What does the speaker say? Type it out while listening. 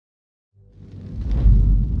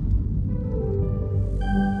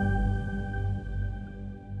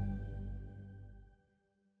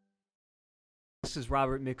This is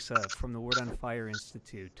Robert Mixa from the Word on Fire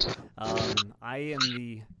Institute. I am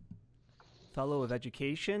the Fellow of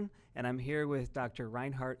Education, and I'm here with Dr.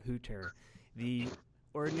 Reinhard Huetter, the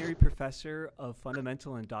Ordinary Professor of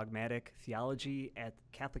Fundamental and Dogmatic Theology at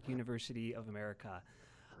Catholic University of America.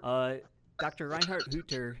 Dr. Reinhard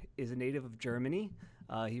Huetter is a native of Germany.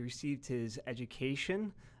 He received his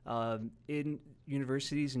education in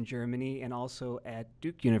universities in Germany and also at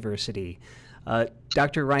Duke University.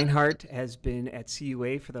 Dr. Reinhard has been at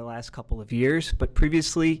CUA for the last couple of years, but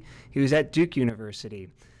previously he was at Duke University.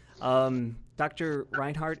 Dr.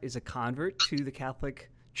 Reinhard is a convert to the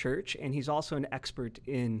Catholic Church, and he's also an expert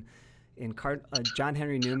in John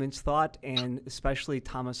Henry Newman's thought, and especially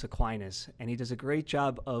Thomas Aquinas. And he does a great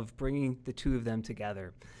job of bringing the two of them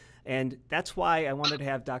together. And that's why I wanted to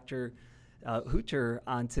have Dr. Huetter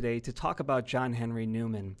on today to talk about John Henry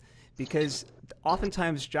Newman, because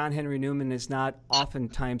oftentimes John Henry Newman is not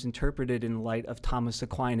oftentimes interpreted in light of Thomas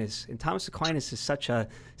Aquinas. And Thomas Aquinas is such a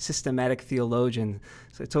systematic theologian,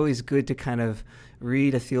 so it's always good to kind of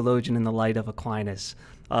read a theologian in the light of Aquinas.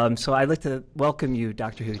 So I'd like to welcome you,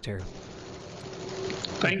 Dr. Huetter.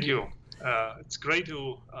 Thank you. It's great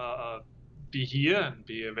to be here and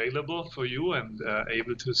be available for you and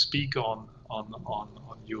able to speak on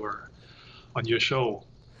your show.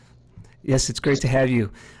 Yes, it's great to have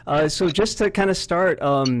you. So just to kind of start,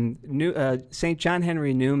 St. John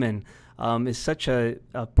Henry Newman is such a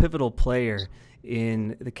pivotal player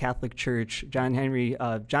in the Catholic Church.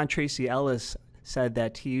 John Tracy Ellis said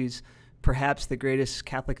that he's perhaps the greatest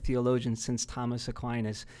Catholic theologian since Thomas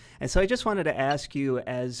Aquinas. And so I just wanted to ask you,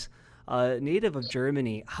 as a native of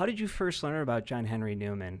Germany, how did you first learn about John Henry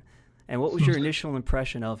Newman? And what was your initial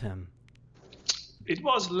impression of him? It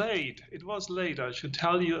was late. It was late. I should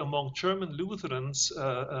tell you, among German Lutherans,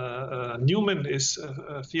 Newman is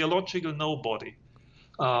a theological nobody.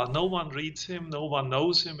 No one reads him, no one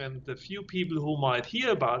knows him, and the few people who might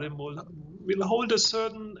hear about him will hold a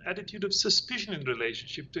certain attitude of suspicion in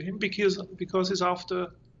relationship to him because he's after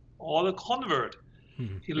all a convert.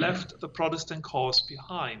 He left the Protestant cause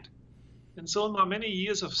behind. And so in my many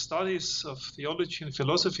years of studies of theology and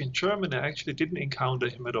philosophy in Germany, I actually didn't encounter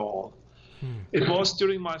him at all. It was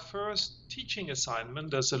during my first teaching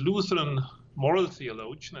assignment as a Lutheran moral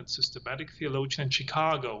theologian and systematic theologian in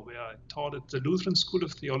Chicago, where I taught at the Lutheran School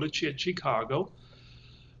of Theology at Chicago.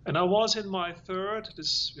 And I was in my third,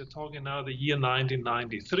 we're talking now the year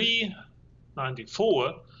 1993,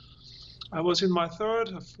 94. I was in my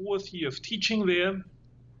third or fourth year of teaching there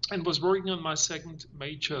and was working on my second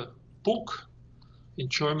major book. In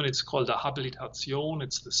German, it's called a Habilitation.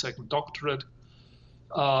 It's the second doctorate.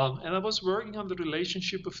 And I was working on the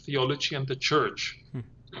relationship of theology and the church.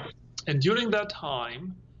 And during that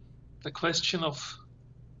time, the question of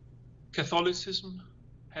Catholicism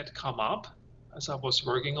had come up as I was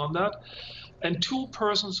working on that. And two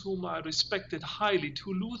persons whom I respected highly,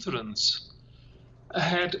 two Lutherans,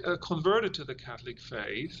 had converted to the Catholic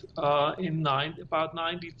faith in about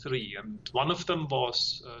 93. And one of them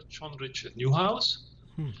was John Richard Newhouse.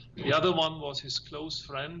 The other one was his close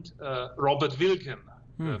friend, Robert Wilken,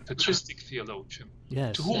 the patristic theologian,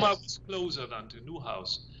 to whom I was closer than to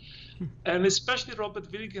Newhouse. And especially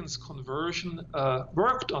Robert Wilken's conversion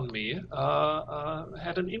worked on me,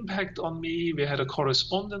 had an impact on me. We had a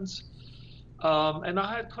correspondence. And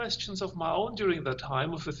I had questions of my own during that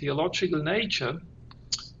time of a theological nature.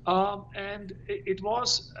 And it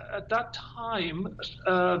was at that time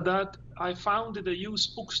that I founded a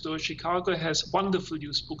used bookstore. Chicago has wonderful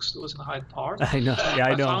used bookstores in Hyde Park. I know, yeah,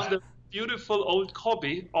 I know. I found a beautiful old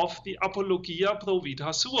copy of the Apologia Pro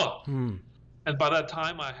Vita Sua. And by that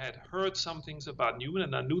time, I had heard some things about Newman,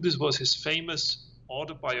 and I knew this was his famous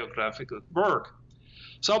autobiographical work.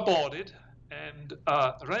 So I bought it and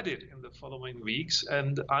read it in the following weeks.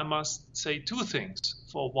 And I must say two things.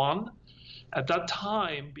 For one, at that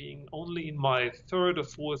time, being only in my third or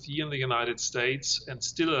fourth year in the United States and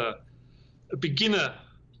still a beginner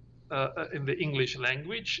in the English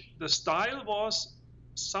language, the style was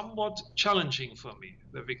somewhat challenging for me,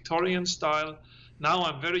 the Victorian style. Now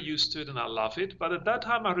I'm very used to it and I love it. But at that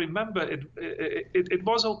time, I remember it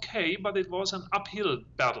was okay, but it was an uphill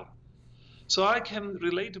battle. So I can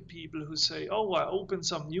relate to people who say, oh, I opened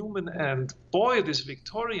some Newman and boy, this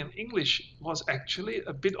Victorian English was actually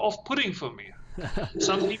a bit off-putting for me.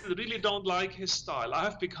 Some people really don't like his style. I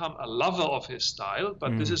have become a lover of his style,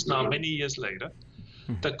 but this is now many years later.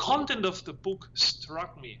 The content of the book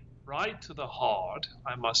struck me right to the heart,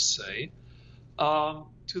 I must say,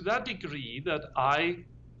 to that degree that I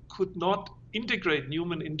could not integrate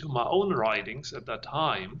Newman into my own writings at that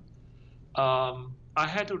time. I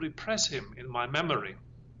had to repress him in my memory.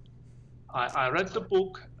 I read the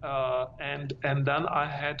book, and then I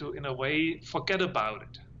had to, in a way, forget about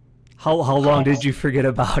it. How long did you forget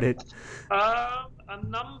about it? A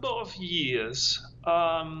number of years.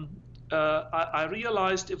 I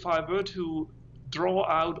realized if I were to draw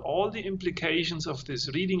out all the implications of this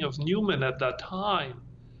reading of Newman at that time,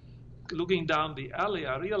 looking down the alley,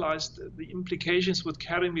 I realized that the implications would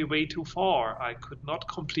carry me way too far. I could not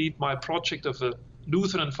complete my project of a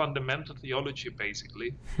Lutheran fundamental theology,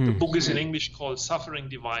 basically. The book is in English called Suffering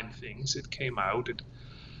Divine Things. It came out. It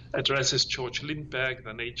addresses George Lindbergh,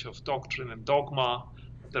 the nature of doctrine and dogma,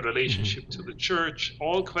 the relationship to the church,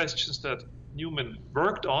 all questions that Newman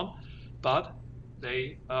worked on. But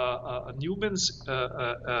Newman's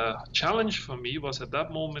challenge for me was at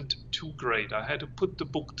that moment too great. I had to put the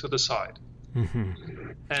book to the side.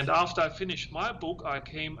 And after I finished my book, I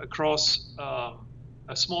came across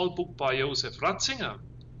a small book by Joseph Ratzinger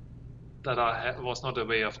that I was not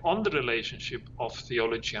aware of, on the relationship of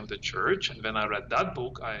theology and the church. And when I read that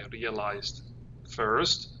book, I realized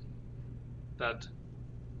first that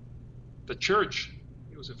the church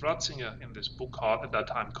Joseph Ratzinger, in this book at that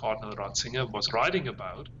time Cardinal Ratzinger was writing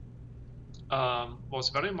about, was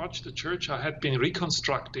very much the church I had been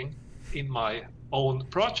reconstructing in my own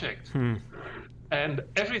project. And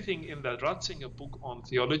everything in that Ratzinger book on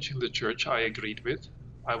theology in the church I agreed with.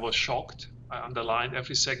 I was shocked. I underlined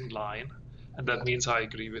every second line, and that means I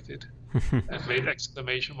agree with it, and made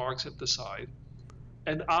exclamation marks at the side.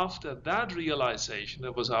 And after that realization,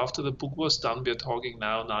 that was after the book was done, we're talking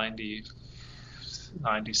now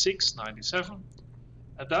 96, 97.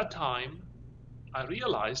 At that time, I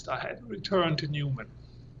realized I had to return to Newman.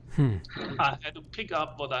 I had to pick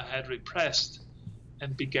up what I had repressed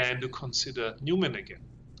and began to consider Newman again.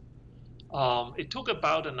 It took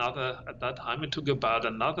about another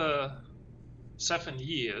 7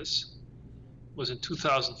 years. It was in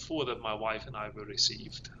 2004 that my wife and I were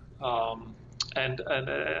received. And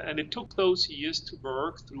it took those years to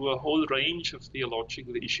work through a whole range of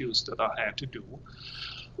theological issues that I had to do.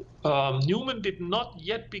 Newman did not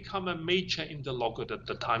yet become a major in the Logos at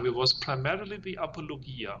the time. It was primarily the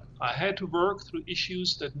Apologia. I had to work through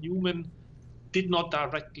issues that Newman did not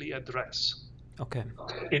directly address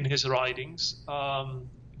in his writings.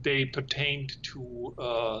 They pertained to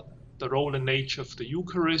the role and nature of the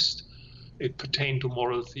Eucharist. It pertained to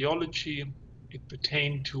moral theology. It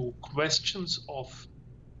pertained to questions of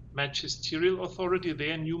magisterial authority.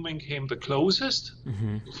 There Newman came the closest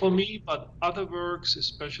for me, but other works,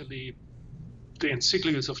 especially the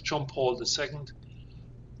encyclicals of John Paul II,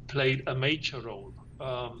 played a major role.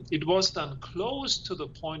 It was then close to the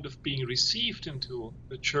point of being received into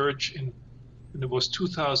the church and it was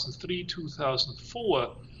 2003,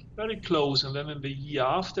 2004, very close. And then in the year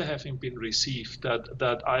after having been received,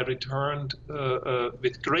 that I returned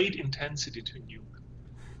with great intensity to Newman.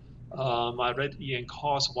 I read Ian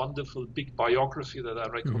Carr's wonderful big biography that I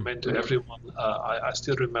recommend to everyone. I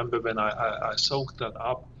still remember when I soaked that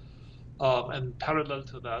up. And parallel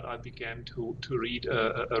to that, I began to read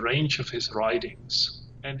a range of his writings.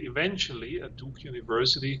 And eventually at Duke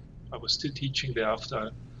University, I was still teaching there after I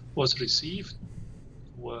was received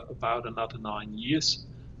for about another 9 years,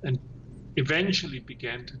 and eventually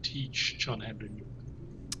began to teach John Henry Newman.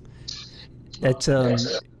 That's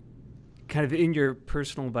kind of in your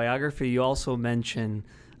personal biography, you also mention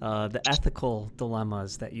the ethical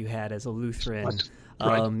dilemmas that you had as a Lutheran.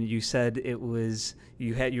 Right. You said it was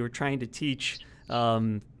you were trying to teach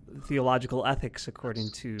theological ethics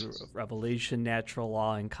according to revelation, natural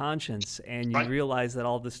law, and conscience, and you realized that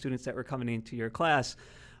all the students that were coming into your class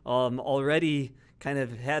already kind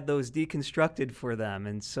of had those deconstructed for them,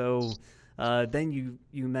 and so then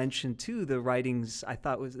you mentioned too the writings. I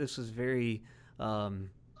thought this was very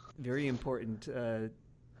very important. The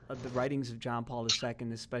writings of John Paul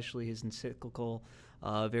II, especially his encyclical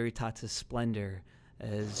Veritatis Splendor.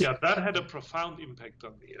 Yeah, that had a profound impact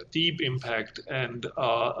on me, a deep impact, and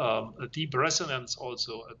a deep resonance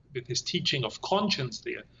also with his teaching of conscience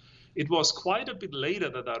there. It was quite a bit later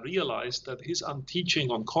that I realized that his teaching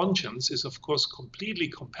on conscience is, of course, completely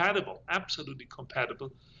compatible, absolutely compatible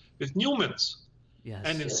with Newman's. Yes.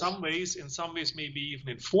 And in some ways maybe even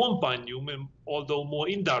informed by Newman, although more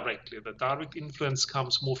indirectly. The direct influence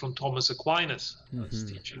comes more from Thomas Aquinas'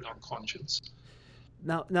 teaching on conscience.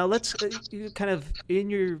 Now let's kind of, in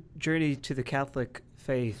your journey to the Catholic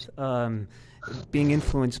faith, being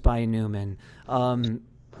influenced by Newman, how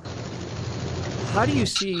do you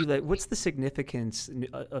see, like, what's the significance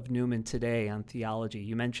of Newman today on theology?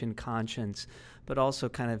 You mentioned conscience, but also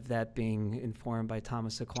kind of that being informed by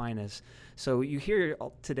Thomas Aquinas. So you hear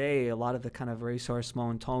today a lot of the kind of resource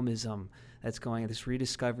mon Thomism that's going, this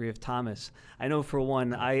rediscovery of Thomas. I know for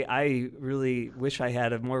one, I really wish I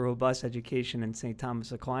had a more robust education in St.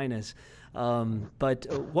 Thomas Aquinas. But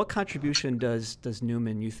what contribution does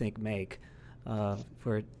Newman, you think, make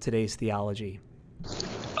for today's theology?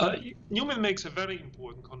 Newman makes a very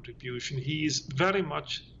important contribution. He is very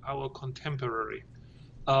much our contemporary.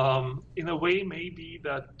 In a way, maybe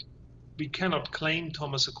that we cannot claim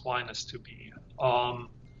Thomas Aquinas to be.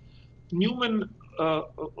 Newman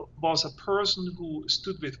was a person who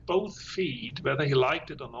stood with both feet, whether he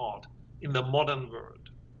liked it or not, in the modern world.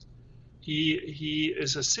 He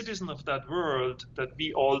is a citizen of that world that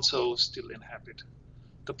we also still inhabit.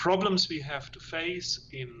 The problems we have to face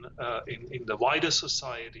in the wider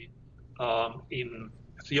society, in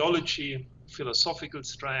theology, philosophical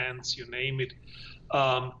strands, you name it,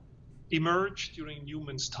 emerged during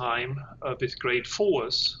Newman's time with great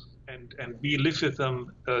force, and we live with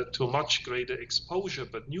them to a much greater exposure.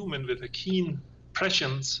 But Newman, with a keen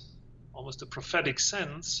prescience, almost a prophetic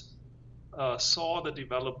sense, saw the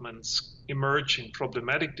developments emerging,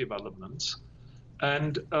 problematic developments,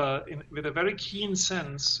 and with a very keen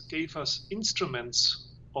sense gave us instruments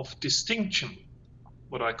of distinction,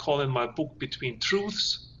 what I call in my book, between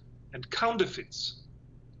truths and counterfeits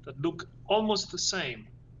that look almost the same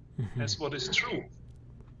as what is true,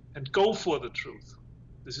 and go for the truth.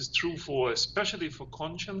 This is true especially for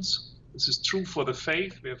conscience. This is true for the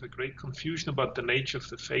faith. We have a great confusion about the nature of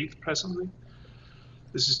the faith presently.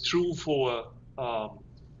 This is true for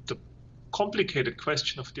the complicated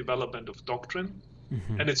question of development of doctrine.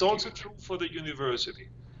 And it's also true for the university,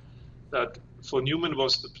 that for Newman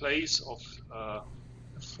was the place of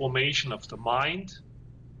formation of the mind,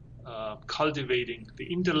 cultivating the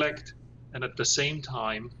intellect, and at the same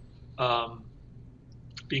time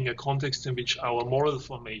being a context in which our moral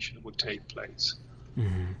formation would take place.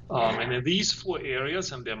 And in these four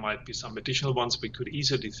areas, and there might be some additional ones we could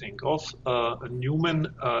easily think of, Newman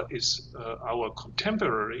is our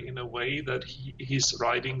contemporary in a way that his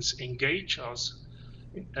writings engage us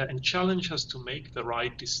and challenge us to make the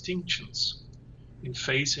right distinctions in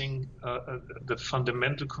facing the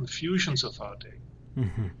fundamental confusions of our day.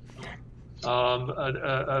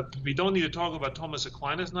 We don't need to talk about Thomas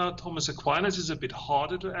Aquinas now. Thomas Aquinas is a bit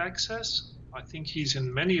harder to access. I think he's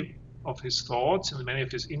in many of his thoughts and many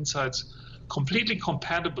of his insights completely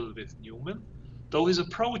compatible with Newman, though his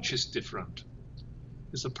approach is different.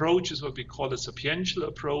 His approach is what we call a sapiential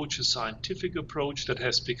approach, a scientific approach that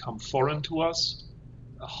has become foreign to us,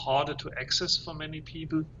 harder to access for many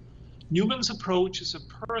people. Newman's approach is a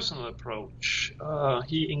personal approach.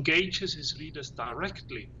 He engages his readers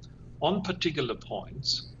directly on particular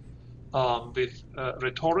points with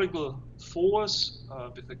rhetorical force,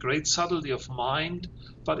 with a great subtlety of mind,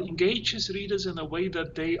 but engages readers in a way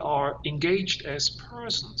that they are engaged as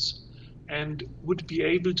persons and would be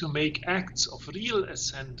able to make acts of real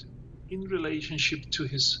assent in relationship to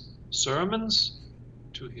his sermons,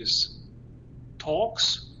 to his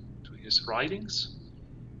talks, to his writings.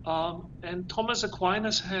 And Thomas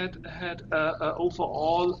Aquinas had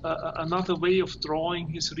overall another way of drawing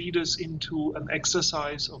his readers into an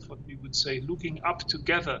exercise of what we would say looking up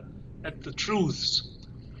together at the truths.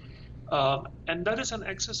 And that is an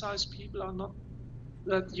exercise people are not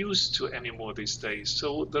that used to anymore these days.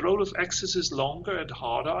 So the role of access is longer and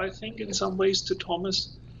harder, I think, in some ways to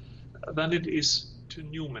Thomas than it is to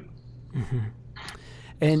Newman.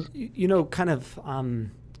 And, you know, kind of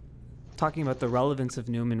talking about the relevance of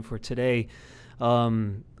Newman for today,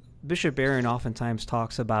 Bishop Barron oftentimes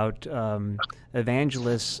talks about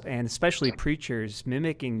evangelists and especially preachers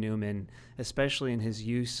mimicking Newman, especially in his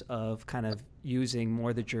use of kind of using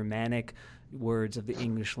more the Germanic words of the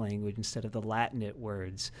English language instead of the Latinate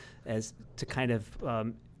words, as to kind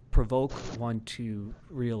of provoke one to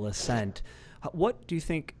real assent. What do you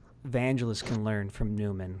think evangelists can learn from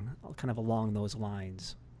Newman, kind of along those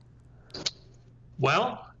lines?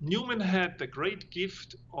 Well, Newman had the great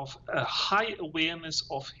gift of a high awareness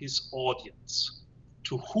of his audience,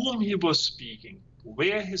 to whom he was speaking,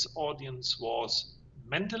 where his audience was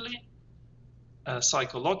mentally,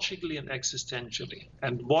 psychologically, and existentially,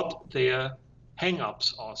 and what their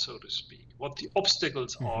hang-ups are, so to speak, what the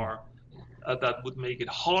obstacles are that would make it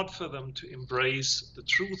hard for them to embrace the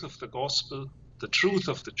truth of the gospel, the truth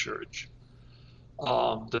of the church,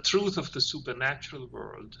 the truth of the supernatural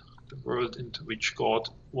world, the world into which God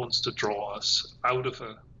wants to draw us out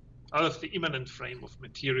of the immanent frame of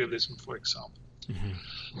materialism, for example.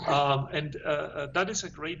 And that is a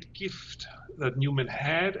great gift that Newman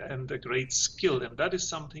had, and a great skill. And that is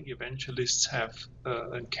something evangelists have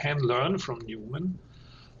and can learn from Newman,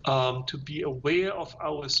 to be aware of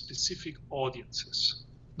our specific audiences.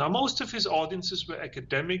 Now, most of his audiences were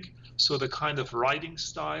academic, so the kind of writing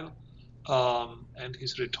style and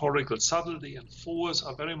his rhetorical subtlety and force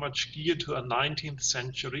are very much geared to a 19th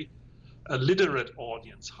century a literate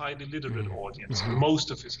audience, highly literate audience, in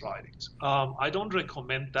most of his writings. I don't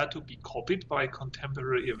recommend that to be copied by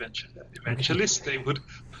contemporary evangelists. They would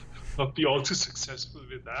not be all too successful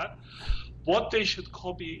with that. What they should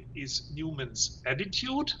copy is Newman's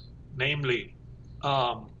attitude, namely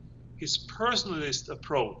his personalist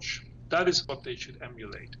approach. That is what they should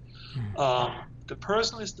emulate. The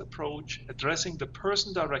personalist approach, addressing the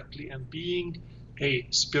person directly and being a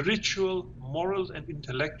spiritual, moral, and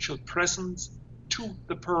intellectual presence to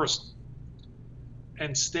the person,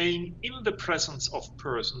 and staying in the presence of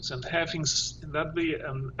persons and having in that way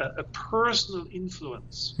a personal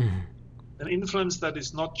influence, an influence that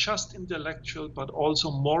is not just intellectual but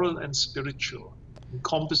also moral and spiritual,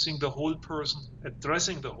 encompassing the whole person,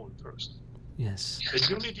 addressing the whole person. Yes. The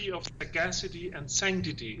unity of sagacity and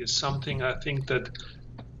sanctity is something I think that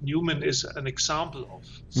Newman is an example of.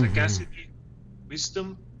 Sagacity,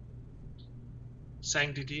 wisdom,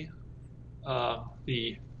 sanctity,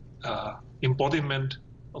 the embodiment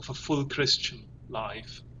of a full Christian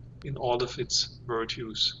life in all of its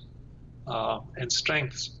virtues and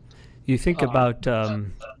strengths. You think about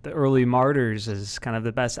the early martyrs as kind of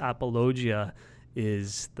the best apologia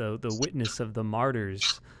is the witness of the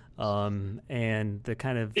martyrs, and the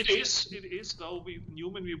kind of... It is, though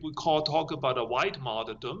Newman we would talk about a white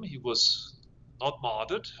martyrdom. He was not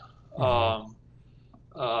martyred.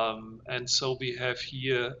 And so we have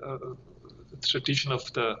here the tradition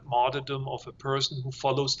of the martyrdom of a person who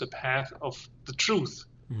follows the path of the truth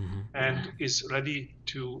and is ready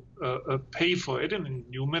to pay for it. And in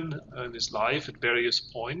Newman, in his life at various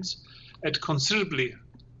points, at considerably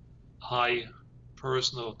high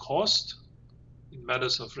personal cost in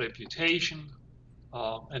matters of reputation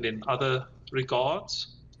and in other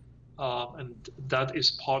regards. And that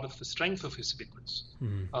is part of the strength of his witness,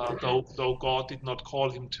 though God did not call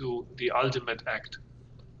him to the ultimate act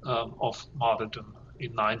of martyrdom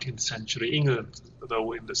in 19th century England,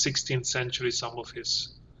 though in the 16th century some of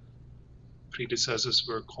his predecessors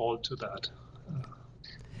were called to that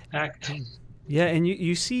act. Yeah, and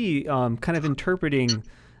you see kind of interpreting,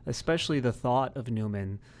 especially the thought of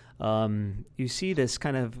Newman, you see this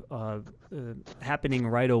kind of happening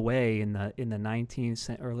right away in the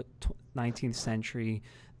early 19th century,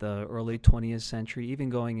 the early 20th century, even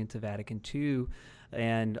going into Vatican II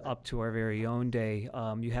and up to our very own day.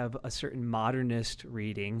 You have a certain modernist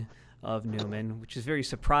reading of Newman, which is very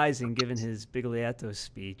surprising given his Biglietto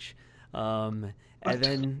speech. And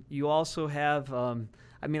then you also have,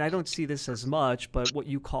 I mean, I don't see this as much, but what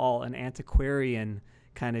you call an antiquarian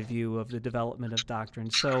kind of view of the development of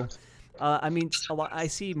doctrine. So, I mean, I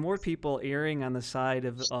see more people erring on the side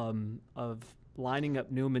of lining up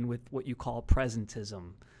Newman with what you call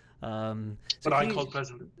presentism. What I call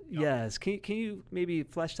present. Yes. Can you maybe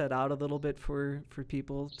flesh that out a little bit for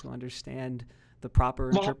people to understand the proper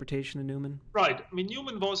interpretation of Newman? Right. I mean,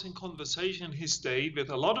 Newman was in conversation in his day with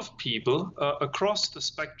a lot of people across the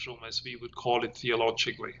spectrum, as we would call it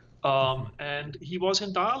theologically. And he was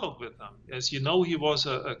in dialogue with them. As you know, he was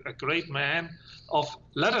a great man of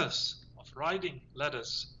letters, of writing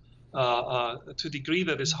letters, to a degree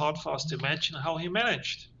that is hard for us to imagine how he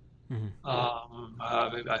managed.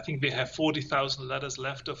 I think we have 40,000 letters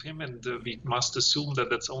left of him, and we must assume that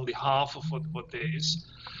that's only half of what there is.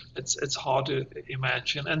 It's hard to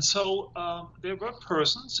imagine. And so there were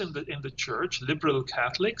persons in the church, liberal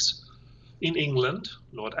Catholics in England,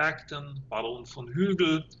 Lord Acton, Baron von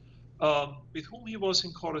Hügel, with whom he was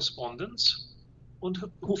in correspondence and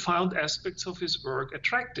who found aspects of his work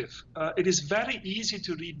attractive. It is very easy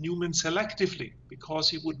to read Newman selectively because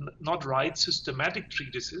he would not write systematic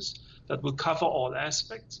treatises that will cover all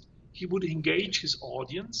aspects. He would engage his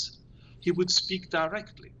audience. He would speak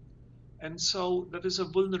directly. And so that is a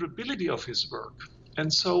vulnerability of his work.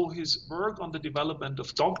 And so his work on the development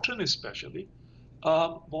of doctrine especially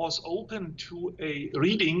was open to a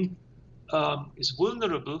reading, is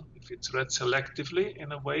vulnerable if it's read selectively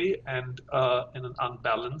in a way and in an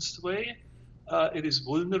unbalanced way. It is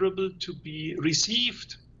vulnerable to be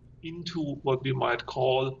received into what we might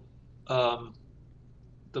call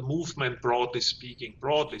the movement, broadly speaking,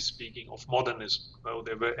 of modernism. Well,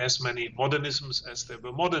 there were as many modernisms as there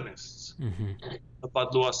were modernists.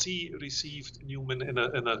 But Loisy received Newman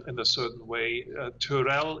in a certain way.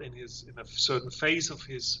 Turrell, in a certain phase of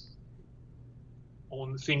his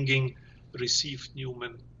own thinking, received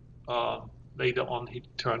Newman. Later on, he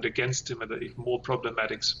turned against him at an even more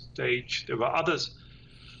problematic stage. There were others.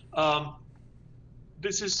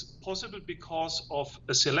 This is possible because of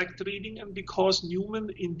a select reading and because Newman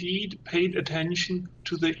indeed paid attention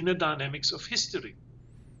to the inner dynamics of history,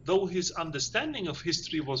 though his understanding of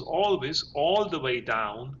history was always all the way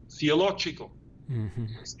down theological, in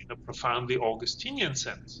a profoundly Augustinian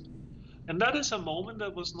sense. And that is a moment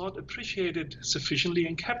that was not appreciated sufficiently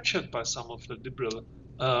and captured by some of the liberal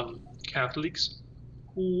Catholics,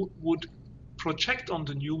 who would project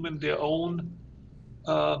onto Newman their own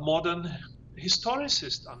modern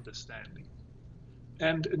historicist understanding.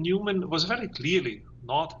 And Newman was very clearly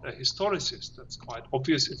not a historicist. That's quite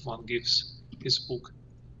obvious if one gives his book,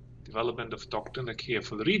 Development of Doctrine, a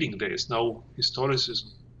careful reading. There is no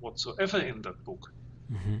historicism whatsoever in that book.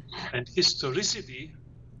 And historicity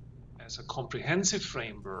as a comprehensive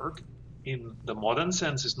framework in the modern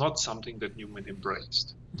sense is not something that Newman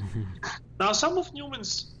embraced. Now, some of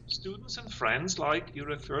Newman's students and friends, like you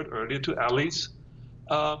referred earlier to Alice,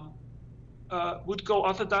 would go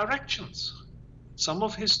other directions. Some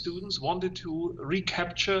of his students wanted to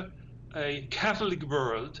recapture a Catholic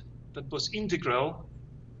world that was integral,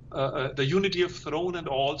 the unity of throne and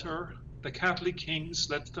altar, the Catholic kings,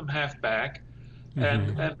 let them have back.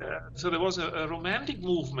 And so there was a romantic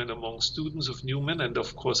movement among students of Newman and,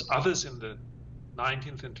 of course, others in the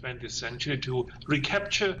 19th and 20th century to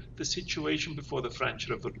recapture the situation before the French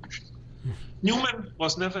Revolution. Newman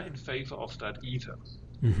was never in favor of that either.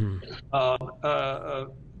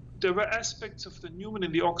 There were aspects of the Newman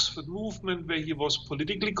in the Oxford movement where he was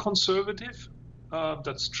politically conservative.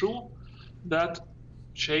 That's true. That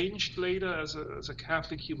changed later as a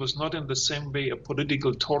Catholic. He was not in the same way a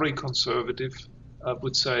political Tory conservative, I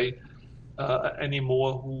would say,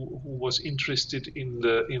 anymore, who was interested in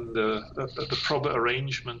the proper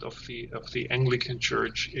arrangement of the Anglican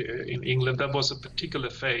Church in England. That was a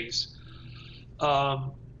particular phase.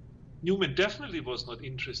 Newman definitely was not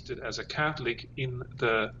interested as a Catholic in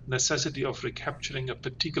the necessity of recapturing a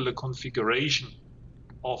particular configuration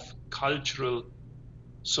of cultural,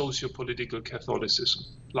 socio-political Catholicism,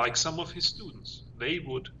 like some of his students. They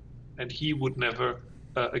would, and he would never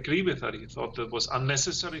agree with that. He thought that was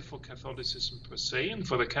unnecessary for Catholicism per se and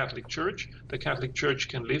for the Catholic Church. The Catholic Church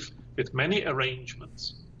can live with many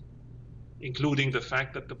arrangements, including the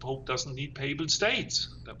fact that the Pope doesn't need papal states.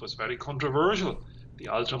 That was very controversial. The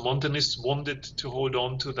Ultramontanists wanted to hold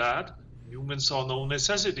on to that. Newman saw no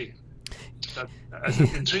necessity. That as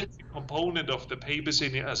an intrinsic component of the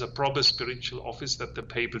papacy as a proper spiritual office, that the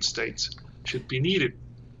papal states should be needed.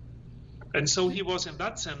 And so he was, in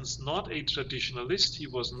that sense, not a traditionalist. He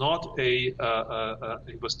was not he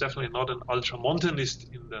was definitely not an ultramontanist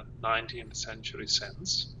in the 19th century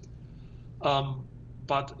sense.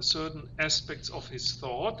 But certain aspects of his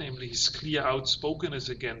thought, namely his clear outspokenness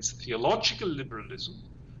against theological liberalism,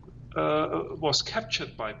 was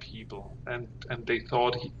captured by people, and they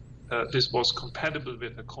thought this was compatible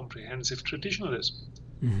with a comprehensive traditionalism.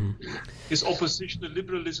 His opposition to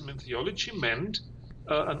liberalism in theology meant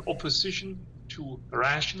an opposition to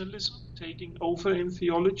rationalism taking over in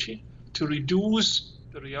theology, to reduce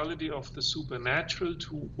the reality of the supernatural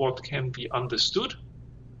to what can be understood,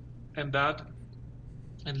 and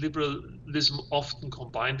liberalism often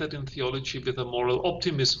combined that in theology with a moral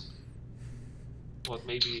optimism, what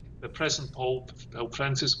maybe the present Pope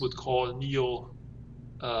Francis would call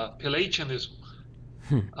neo-Pelagianism,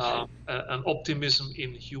 an optimism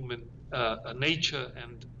in human nature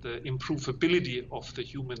and the improvability of the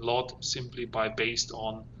human lot simply based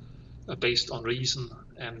on reason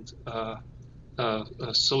and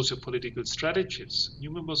socio-political strategies.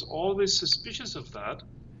 Newman was always suspicious of that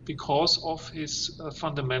because of his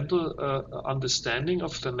fundamental understanding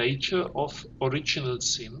of the nature of original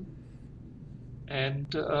sin and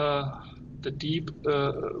the deep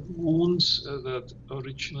wounds that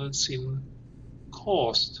original sin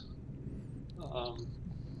caused.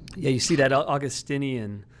 Yeah, you see that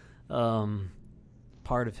Augustinian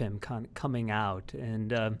part of him coming out,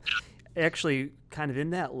 and actually, kind of in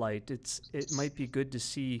that light, it might be good to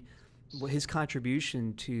see his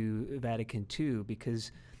contribution to Vatican II,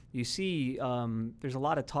 because you see there's a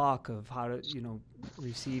lot of talk of how to,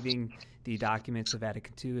 receiving the documents of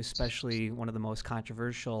Vatican II, especially one of the most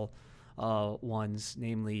controversial ones,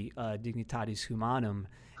 namely Dignitatis Humanum.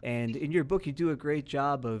 And in your book, you do a great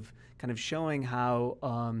job of kind of showing how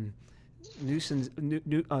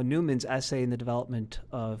Newman's essay in the development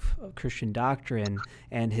of Christian doctrine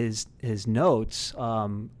and his notes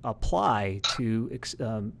apply to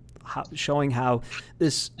showing how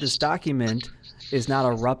this document is not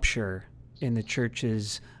a rupture in the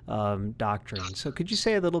church's doctrine. So could you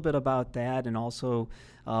say a little bit about that, and also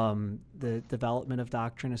the development of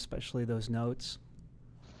doctrine, especially those notes?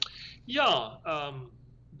 Yeah.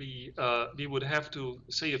 We would have to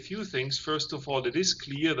say a few things. First of all, it is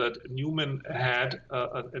clear that Newman had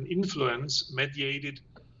an influence mediated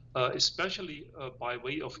especially by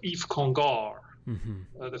way of Yves Congar,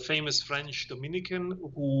 the famous French Dominican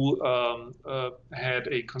who had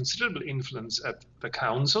a considerable influence at the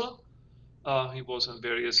council. He was on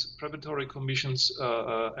various preparatory commissions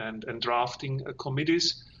and drafting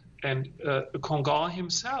committees. And Congar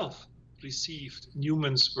himself received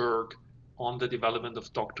Newman's work on the development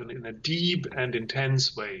of doctrine in a deep and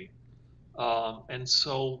intense way. And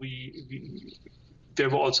so there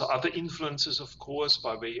were also other influences, of course,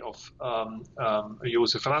 by way of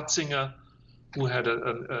Joseph Ratzinger, who had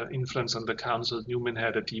an influence on the council. Newman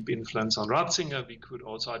had a deep influence on Ratzinger. We could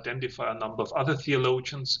also identify a number of other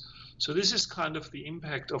theologians. So this is kind of the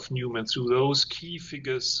impact of Newman through those key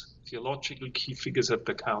figures, theological key figures at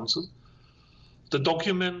the council. The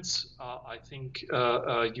documents, I think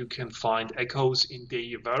you can find echoes in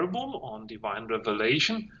Dei Verbum on divine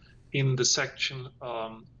revelation in the section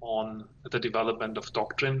on the development of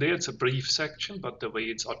doctrine there. It's a brief section, but the way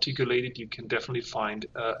it's articulated, you can definitely find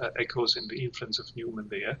echoes in the influence of Newman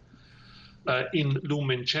there. In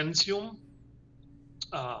Lumen Gentium,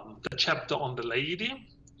 the chapter on the laity,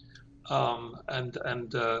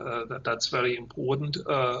 that's very important,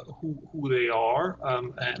 who they are,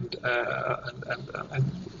 and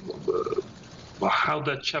how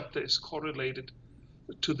that chapter is correlated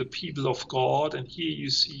to the people of God. And here you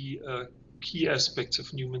see key aspects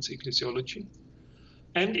of Newman's ecclesiology.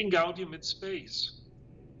 And in Gaudium et Spes,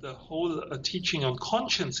 the whole teaching on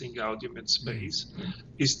conscience in Gaudium et Spes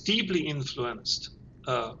is deeply influenced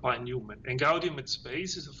by Newman. And Gaudium et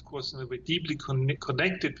Spes is, of course, in a way deeply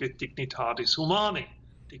connected with Dignitatis Humanae.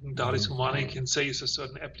 Dignitatis Humanae, can say, is a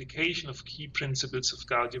certain application of key principles of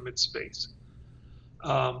Gaudium et Spes.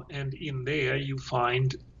 And in there you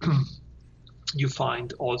find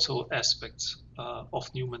also aspects of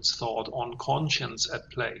Newman's thought on conscience at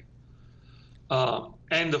play.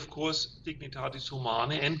 And of course, Dignitatis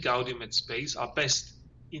Humanae and Gaudium et Spes are best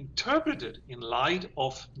interpreted in light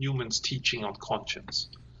of Newman's teaching on conscience.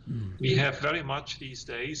 We have very much these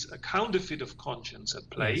days a counterfeit of conscience at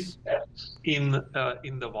play in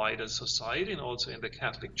the wider society and also in the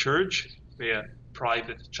Catholic Church, where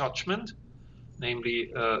private judgment,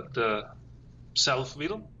 namely the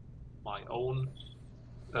self-will, my own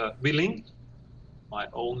willing, my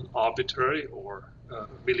own arbitrary or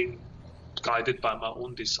willing guided by my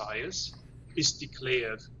own desires, is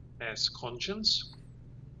declared as conscience.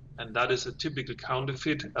 And that is a typical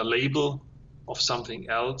counterfeit. A label of something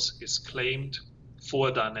else is claimed for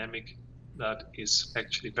a dynamic that is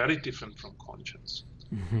actually very different from conscience.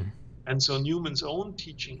 And so Newman's own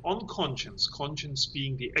teaching on conscience, conscience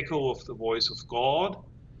being the echo of the voice of God,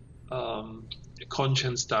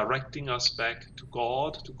 conscience directing us back to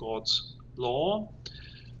God, to God's law,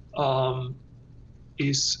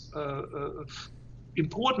 is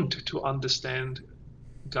important to understand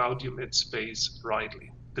Gaudium et Spes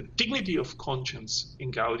rightly. The dignity of conscience in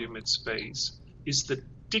Gaudium et Spes is the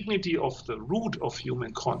dignity of the root of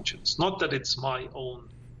human conscience. Not that it's my own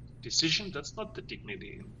decision, that's not the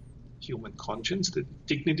dignity in human conscience. The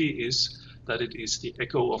dignity is that it is the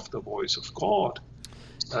echo of the voice of God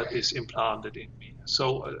that is implanted in me.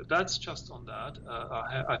 So that's just on that.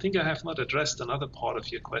 I think I have not addressed another part of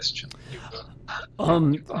your question.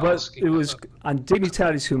 But it was on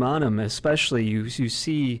Dignitatis Humanum, especially. You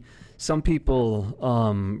see some people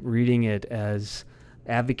reading it as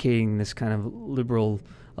advocating this kind of liberal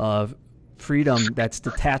freedom that's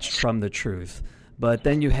detached from the truth. But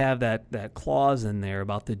then you have that clause in there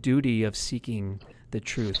about the duty of seeking the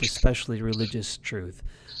truth, especially religious truth.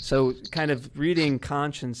 So kind of reading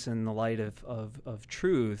conscience in the light of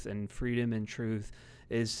truth and freedom and truth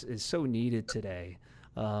is so needed today.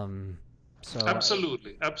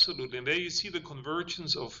 Absolutely. And there you see the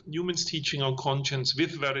convergence of Newman's teaching on conscience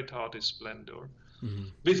with Veritatis Splendor,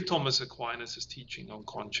 with Thomas Aquinas' teaching on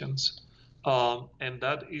conscience. And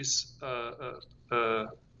that is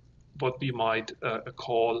what we might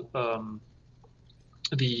call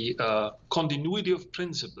the continuity of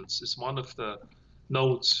principles is one of the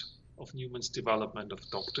notes of Newman's development of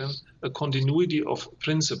doctrine, a continuity of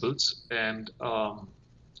principles, and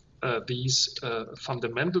these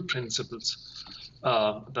fundamental principles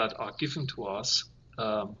that are given to us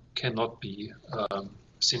cannot be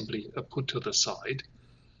simply put to the side.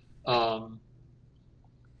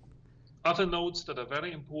 Other notes that are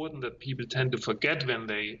very important that people tend to forget when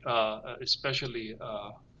they especially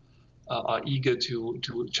are eager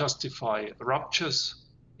to justify ruptures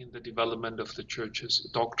in the development of the church's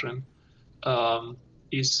doctrine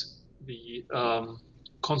is the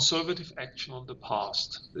conservative action on the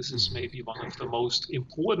past. This is maybe one of the most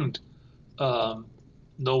important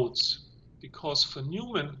notes, because for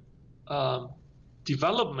Newman,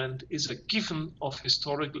 development is a given of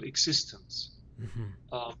historical existence.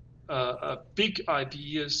 Big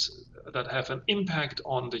ideas that have an impact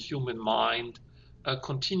on the human mind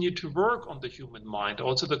continue to work on the human mind,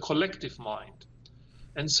 also the collective mind.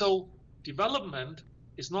 And so development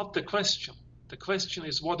is not the question. The question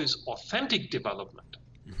is, what is authentic development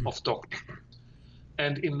of doctrine?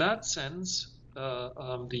 And in that sense, the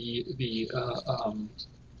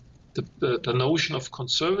notion of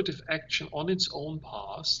conservative action on its own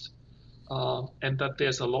past, and that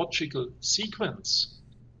there's a logical sequence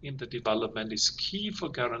in the development, is key for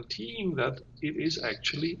guaranteeing that it is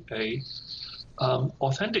actually a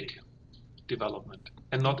authentic development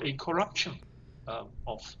and not a corruption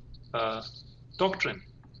of doctrine.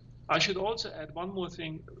 I should also add one more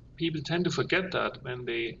thing. People tend to forget that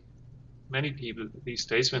many people these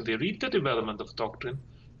days, when they read the development of doctrine,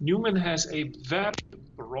 Newman has a very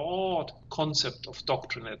broad concept of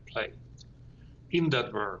doctrine at play in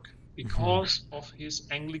that work because of his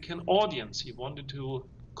Anglican audience. He wanted to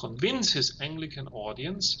convince his Anglican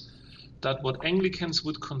audience that what Anglicans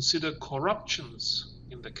would consider corruptions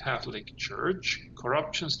in the Catholic Church,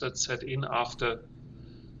 corruptions that set in after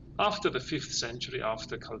the 5th century,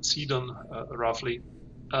 after Chalcedon, roughly,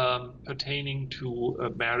 pertaining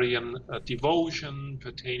to Marian devotion,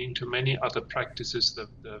 pertaining to many other practices,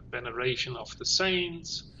 the veneration of the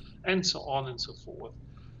saints, and so on and so forth,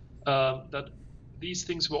 that these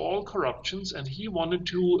things were all corruptions, and he wanted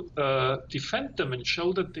to defend them and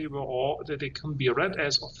show that they can be read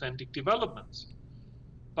as authentic developments.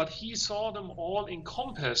 But he saw them all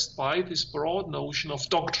encompassed by this broad notion of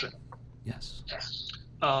doctrine. Yes.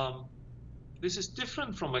 This is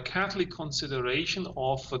different from a Catholic consideration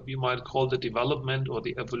of what we might call the development or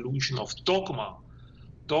the evolution of dogma.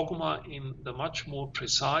 Dogma in the much more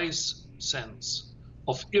precise sense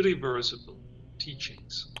of irreversible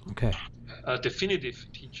teachings. Okay. Definitive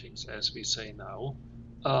teachings, as we say now.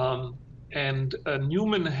 And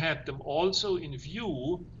Newman had them also in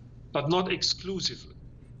view, but not exclusively.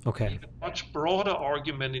 Okay. A much broader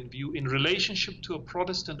argument in view in relationship to a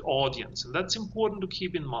Protestant audience, and that's important to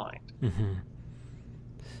keep in mind.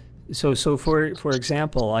 So for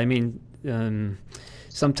example, I mean,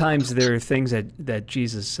 sometimes there are things that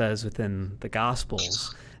Jesus says within the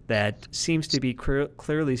Gospels that seems to be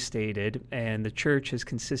clearly stated, and the church has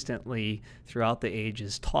consistently throughout the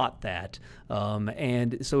ages taught that.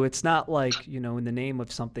 And so it's not like, in the name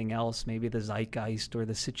of something else, maybe the zeitgeist or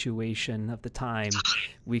the situation of the time,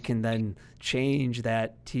 we can then change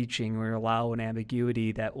that teaching or allow an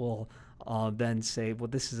ambiguity that will then say, well,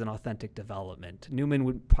 this is an authentic development. Newman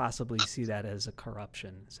would possibly see that as a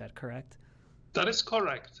corruption. Is that correct? That is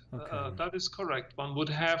correct. Okay. That is correct. One would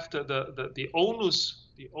have the onus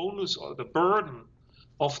or the burden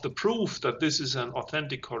of the proof that this is an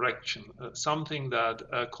authentic correction, something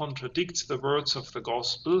that contradicts the words of the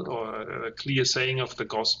gospel or a clear saying of the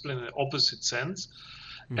gospel in an opposite sense,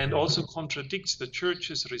 and also contradicts the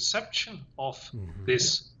church's reception of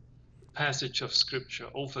this passage of scripture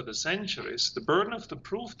over the centuries. The burden of the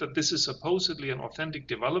proof that this is supposedly an authentic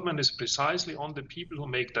development is precisely on the people who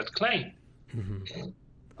make that claim.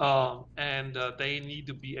 And they need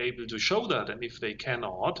to be able to show that, and if they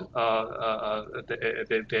cannot,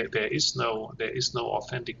 there is no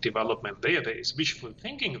authentic development there. There is wishful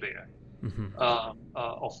thinking there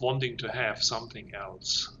of wanting to have something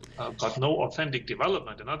else, but no authentic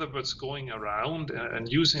development. In other words, going around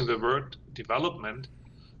and using the word development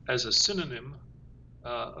as a synonym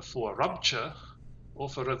for rupture or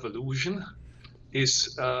for revolution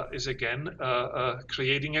is again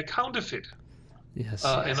creating a counterfeit. Yes.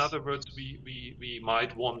 In other words, we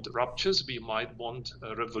might want ruptures, we might want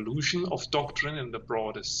a revolution of doctrine in the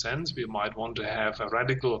broadest sense, we might want to have a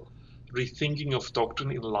radical rethinking of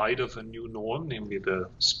doctrine in light of a new norm, namely the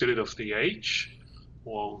spirit of the age,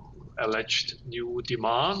 or alleged new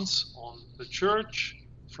demands on the church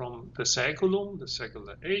from the saeculum, the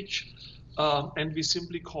secular age, and we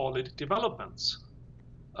simply call it developments.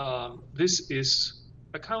 This is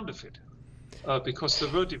a counterfeit. Because the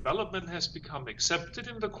word development has become accepted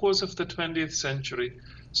in the course of the 20th century.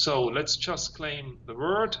 So let's just claim the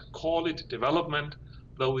word, call it development,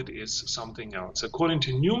 though it is something else. According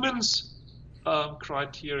to Newman's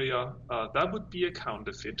criteria, that would be a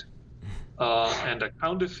counterfeit. And a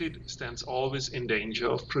counterfeit stands always in danger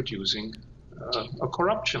of producing a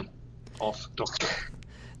corruption of doctrine.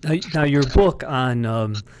 Now your book on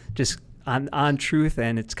on truth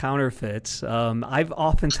and its counterfeits, I've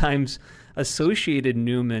oftentimes associated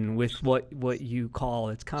Newman with what you call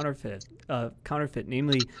its counterfeit,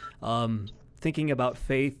 namely thinking about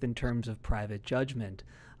faith in terms of private judgment.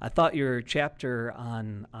 I thought your chapter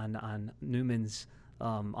on Newman's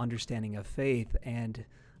understanding of faith and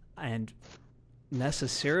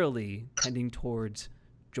necessarily tending towards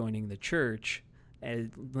joining the church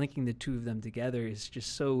and linking the two of them together is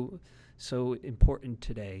just so important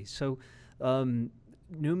today. So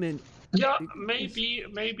Newman. Yeah, maybe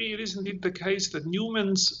it isn't the case that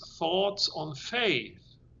Newman's thoughts on faith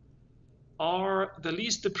are the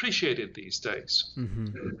least appreciated these days.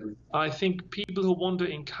 Mm-hmm. I think people who want to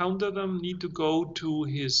encounter them need to go to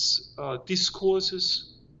his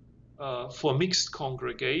discourses for mixed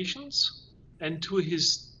congregations and to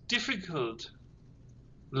his difficult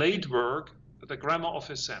late work, The Grammar of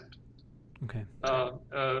Assent. Okay.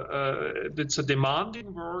 It's a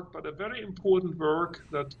demanding work, but a very important work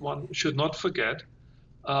that one should not forget.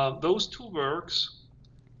 Those two works,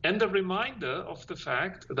 and a reminder of the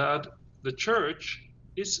fact that the church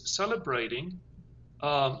is celebrating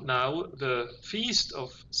now the feast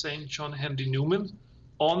of St. John Henry Newman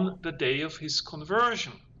on the day of his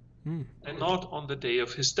conversion and not on the day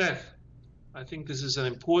of his death. I think this is an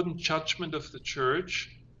important judgment of the church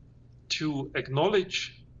to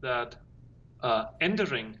acknowledge that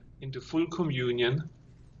entering into full communion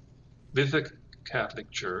with the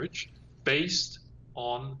Catholic Church based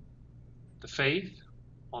on the faith,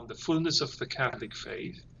 on the fullness of the Catholic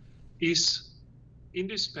faith, is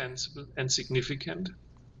indispensable and significant,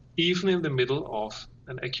 even in the middle of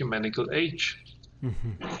an ecumenical age,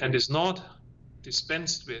 and is not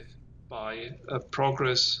dispensed with by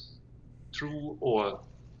progress through or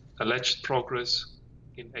alleged progress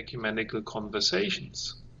in ecumenical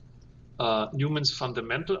conversations. Newman's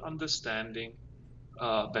fundamental understanding,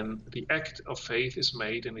 when the act of faith is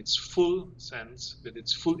made in its full sense, with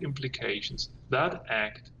its full implications, that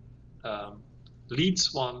act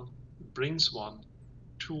leads one, brings one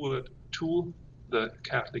to the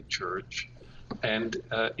Catholic Church and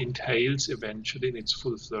entails eventually in its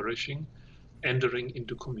full flourishing, entering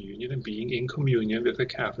into communion and being in communion with the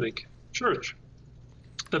Catholic Church.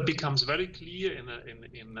 That becomes very clear in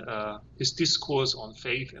his discourse on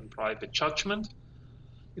faith and private judgment.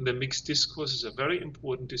 In the mixed discourse is a very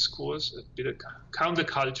important discourse, a bit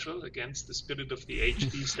countercultural against the spirit of the age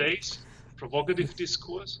these days, provocative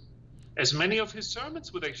discourse. As many of his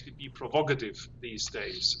sermons would actually be provocative these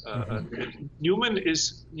days. Newman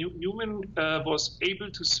was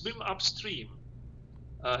able to swim upstream.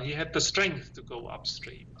 He had the strength to go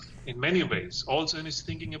upstream in many ways. Also in his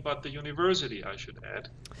thinking about the university, I should add,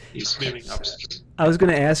 he's swimming upstream. I was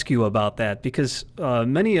going to ask you about that because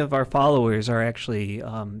many of our followers are actually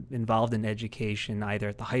involved in education, either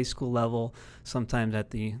at the high school level, sometimes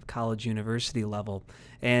at the college university level.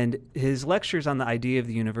 And his lectures on the idea of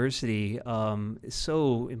the university is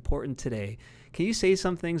so important today. Can you say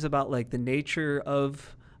some things about like the nature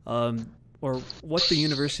of or what the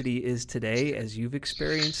university is today as you've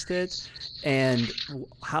experienced it, and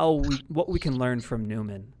what we can learn from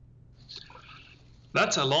Newman?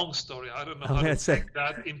 That's a long story. I don't know how to take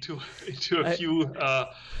that into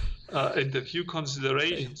a few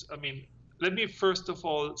considerations. I mean, let me first of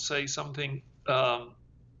all say something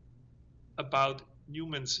about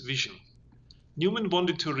Newman's vision. Newman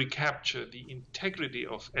wanted to recapture the integrity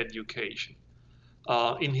of education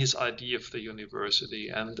in his idea of the university.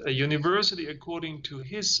 And a university, according to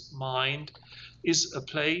his mind, is a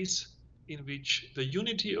place in which the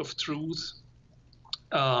unity of truth,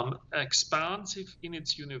 expansive in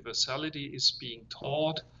its universality, is being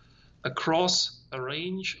taught across a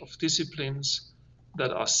range of disciplines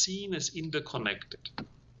that are seen as interconnected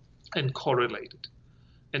and correlated.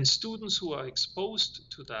 And students who are exposed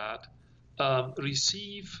to that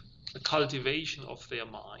receive a cultivation of their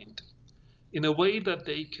mind in a way that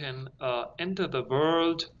they can enter the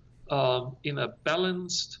world in a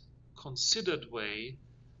balanced, considered way,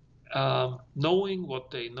 knowing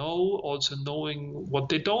what they know, also knowing what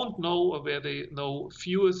they don't know, or where they know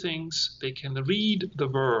fewer things. They can read the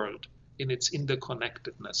world in its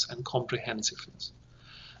interconnectedness and comprehensiveness.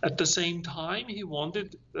 At the same time, he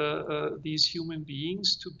wanted these human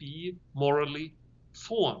beings to be morally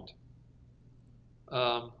formed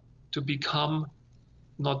to become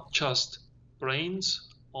not just brains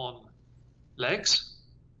on legs,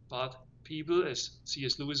 but people, as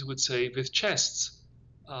C.S. Lewis would say, with chests,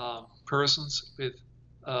 persons with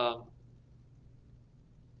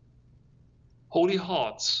holy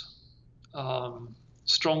hearts,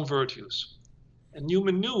 strong virtues. And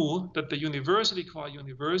Newman knew that the university, qua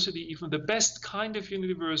university, even the best kind of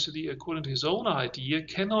university, according to his own idea,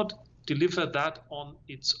 cannot deliver that on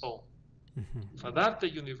its own. Mm-hmm. For that, the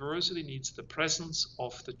university needs the presence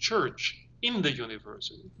of the church in the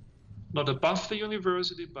university, not above the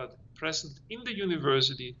university, but present in the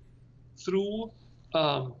university through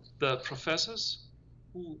the professors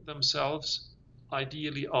who themselves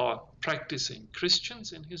ideally are practicing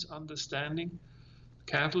Christians in his understanding,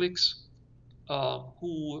 Catholics,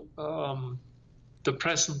 who the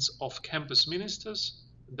presence of campus ministers,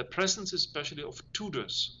 the presence especially of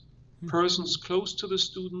tutors, persons close to the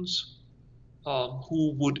students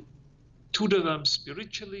who would tutor them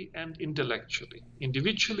spiritually and intellectually,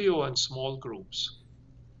 individually or in small groups.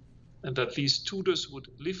 And that these tutors would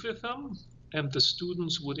live with them, and the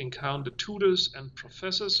students would encounter tutors and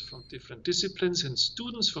professors from different disciplines and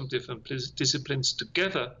students from different disciplines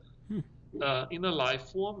together in a life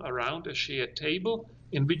form around a shared table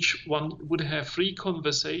in which one would have free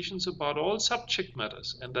conversations about all subject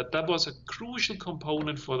matters, and that was a crucial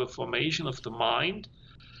component for the formation of the mind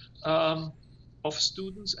of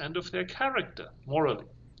students and of their character morally.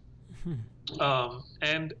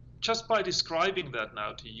 And just by describing that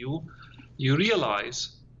now to you, you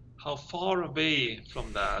realize how far away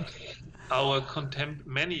from that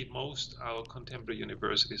most our contemporary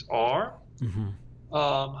universities are.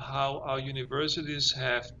 How our universities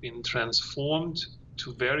have been transformed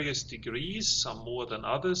to various degrees, some more than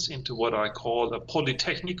others, into what I call a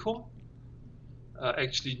polytechnicum.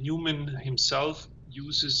 Actually, Newman himself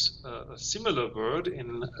uses a similar word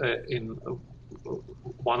in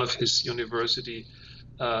one of his university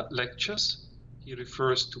lectures. He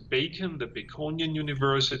refers to Bacon, the Baconian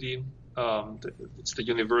University. It's the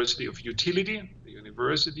University of Utility, the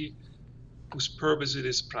university whose purpose it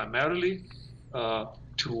is primarily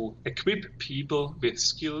to equip people with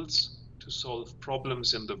skills to solve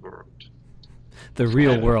problems in the world. The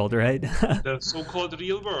real world, right? The so-called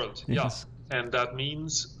real world, yes. Yeah. And that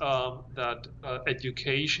means that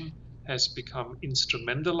education has become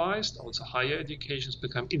instrumentalized, also higher education has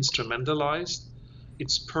become instrumentalized.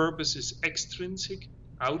 Its purpose is extrinsic,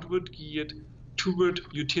 outward geared, toward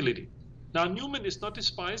utility. Now, Newman is not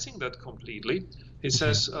despising that completely. He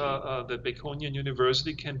says the Baconian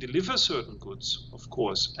University can deliver certain goods, of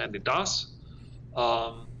course, and it does.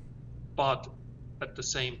 But at the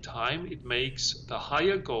same time, it makes the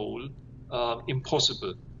higher goal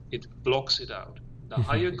impossible. It blocks it out. The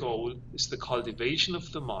higher goal is the cultivation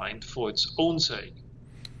of the mind for its own sake.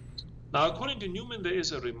 Now, according to Newman, there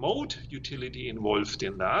is a remote utility involved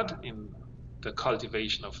in that, in the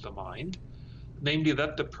cultivation of the mind. Namely,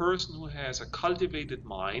 that the person who has a cultivated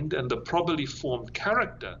mind and the properly formed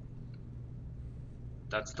character,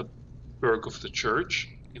 that's the work of the church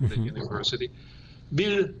in the university,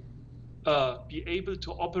 will be able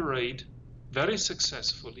to operate very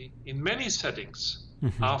successfully in many settings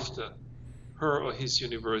after her or his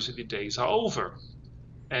university days are over,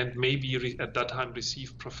 and maybe at that time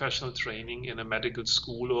receive professional training in a medical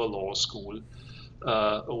school or a law school,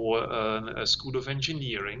 or a school of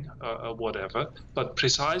engineering, or whatever, but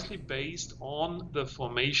precisely based on the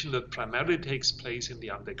formation that primarily takes place in the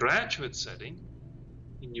undergraduate setting,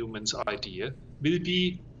 in Newman's idea, will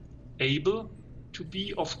be able to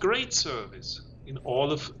be of great service in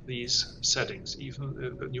all of these settings,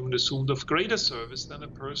 even Newman assumed of greater service than a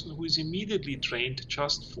person who is immediately trained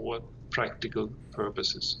just for practical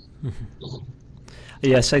purposes.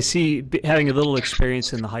 Yes, I see, having a little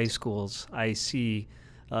experience in the high schools, I see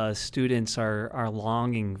students are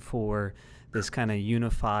longing for this kind of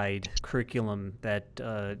unified curriculum that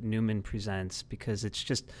Newman presents, because it's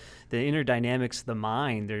just the inner dynamics of the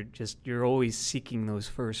mind. You're always seeking those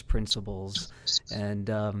first principles. And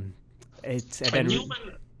Newman,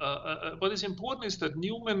 what is important is that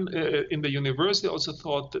Newman in the university also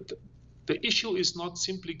thought that the issue is not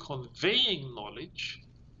simply conveying knowledge,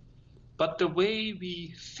 but the way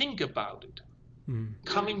we think about it,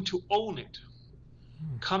 coming to own it,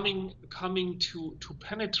 coming to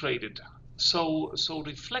penetrate it. So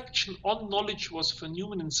reflection on knowledge was for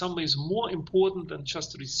Newman in some ways more important than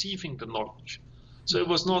just receiving the knowledge. So it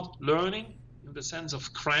was not learning in the sense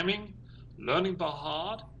of cramming, learning by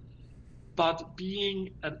heart, but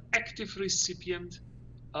being an active recipient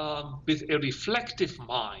with a reflective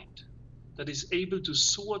mind that is able to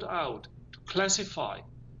sort out, to classify,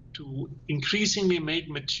 to increasingly make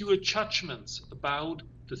mature judgments about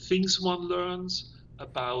the things one learns,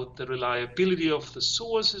 about the reliability of the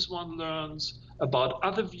sources one learns, about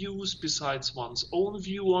other views besides one's own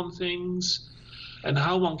view on things, and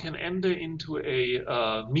how one can enter into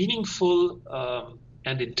a meaningful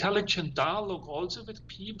and intelligent dialogue also with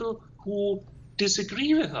people who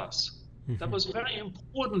disagree with us. That was very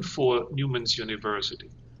important for Newman's University,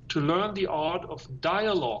 to learn the art of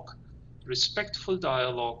dialogue, respectful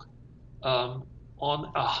dialogue,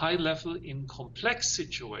 on a high level in complex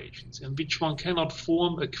situations in which one cannot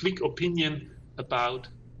form a quick opinion about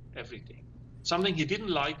everything. Something he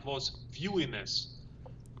didn't like was viewiness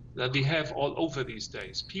that we have all over these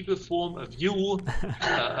days. People form a view,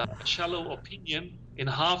 a shallow opinion in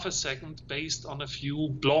half a second based on a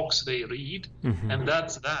few blogs they read, and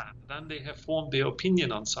that's that. Then they have formed their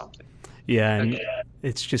opinion on something. Yeah, and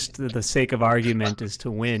it's just the sake of argument is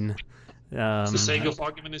to win. The sake of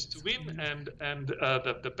argument is to win, and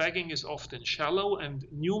the begging is often shallow, and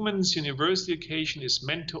Newman's university education is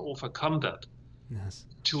meant to overcome that,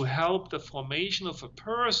 to help the formation of a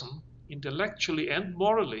person intellectually and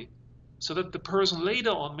morally, so that the person later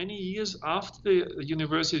on, many years after the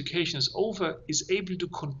university education is over, is able to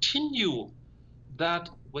continue that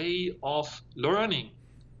way of learning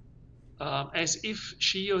as if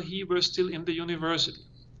she or he were still in the university,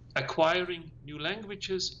 acquiring new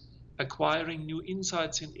languages, acquiring new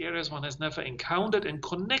insights in areas one has never encountered, and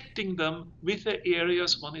connecting them with the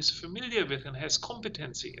areas one is familiar with and has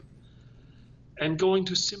competency in, and going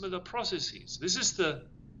to similar processes. This is the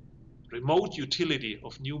remote utility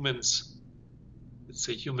of Newman's, let's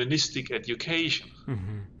say, humanistic education.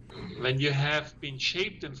 When you have been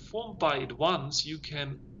shaped and formed by it once, you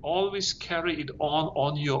can always carry it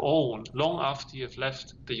on your own long after you have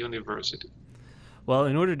left the university. Well,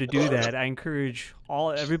 in order to do that, I encourage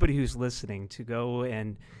everybody who's listening to go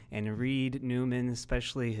and read Newman,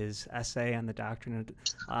 especially his essay on the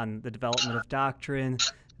development of doctrine,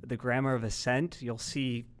 the grammar of assent. You'll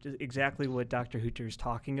see exactly what Dr. Huetter is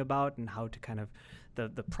talking about and how to kind of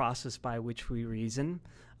the process by which we reason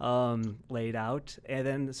laid out, and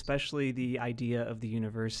then especially the idea of the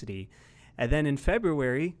university. And then in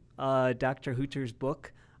February, Dr. Huetter's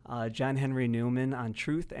book, John Henry Newman on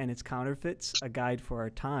Truth and Its Counterfeits, A Guide for Our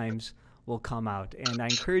Times, will come out. And I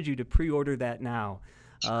encourage you to pre-order that now.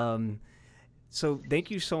 So thank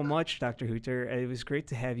you so much, Dr. Huetter. It was great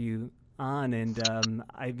to have you on. And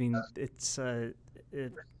I mean,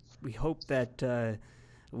 we hope that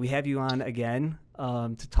we have you on again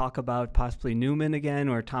to talk about possibly Newman again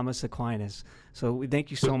or Thomas Aquinas. So thank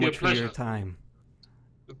you so much for your time.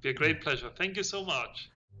 It would be a great pleasure. Thank you so much.